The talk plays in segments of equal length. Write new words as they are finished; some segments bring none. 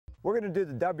We're going to do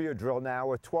the W drill now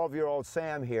with 12-year-old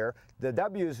Sam here. The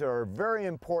W's are a very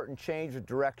important change of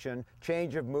direction,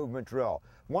 change of movement drill.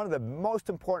 One of the most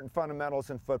important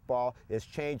fundamentals in football is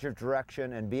change of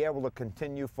direction and be able to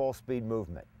continue full speed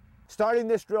movement. Starting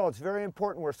this drill, it's very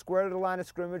important we're square to the line of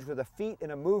scrimmage with the feet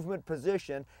in a movement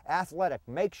position, athletic.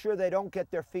 Make sure they don't get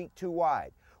their feet too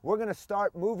wide. We're going to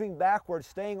start moving backwards,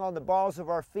 staying on the balls of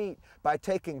our feet by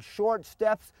taking short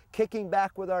steps, kicking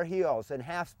back with our heels in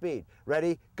half speed.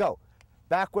 Ready? Go.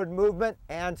 Backward movement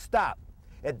and stop.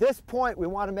 At this point, we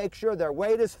want to make sure their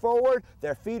weight is forward,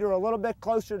 their feet are a little bit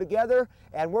closer together,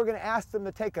 and we're going to ask them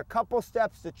to take a couple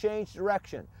steps to change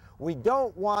direction. We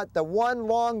don't want the one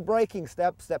long braking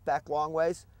step back long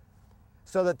ways,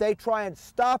 so that they try and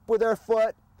stop with their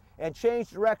foot and change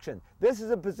direction. This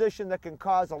is a position that can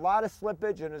cause a lot of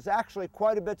slippage and is actually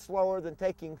quite a bit slower than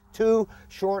taking two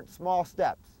short, small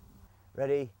steps.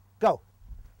 Ready? Go.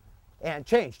 And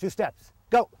change, 2 steps.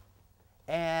 Go.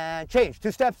 And change,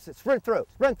 2 steps, sprint through,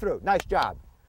 sprint through. Nice job.